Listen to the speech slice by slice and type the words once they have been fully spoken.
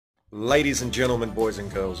Ladies and gentlemen, boys and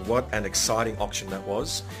girls, what an exciting auction that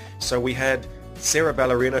was. So we had Sarah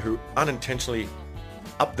Ballerina, who unintentionally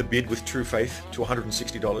upped the bid with True Faith to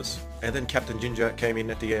 $160, and then Captain Ginger came in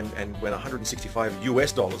at the end and went $165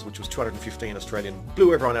 US, which was 215 Australian,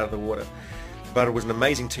 blew everyone out of the water. But it was an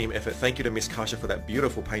amazing team effort. Thank you to Miss Kacha for that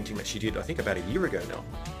beautiful painting that she did, I think about a year ago now.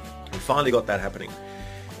 We finally got that happening.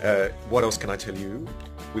 What else can I tell you?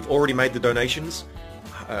 We've already made the donations.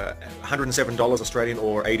 $107 Australian,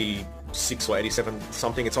 or 86 or 87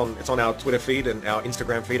 something. It's on our Twitter feed and our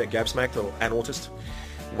Instagram feed at Gabsmacked or An Autist.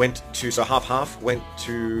 So half went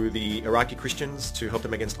to the Iraqi Christians to help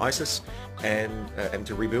them against ISIS and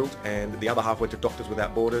to rebuild, and the other half went to Doctors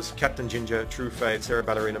Without Borders. Captain Ginger, True Faith, Sarah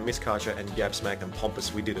Ballerina, Miss Kacha, and Gabsmacked and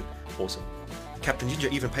Pompous. We did it. Awesome. Captain Ginger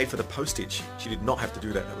even paid for the postage. She did not have to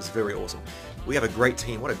do that. That was very awesome. We have a great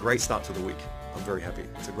team. What a great start to the week. I'm very happy.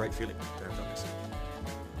 It's a great feeling to have done this.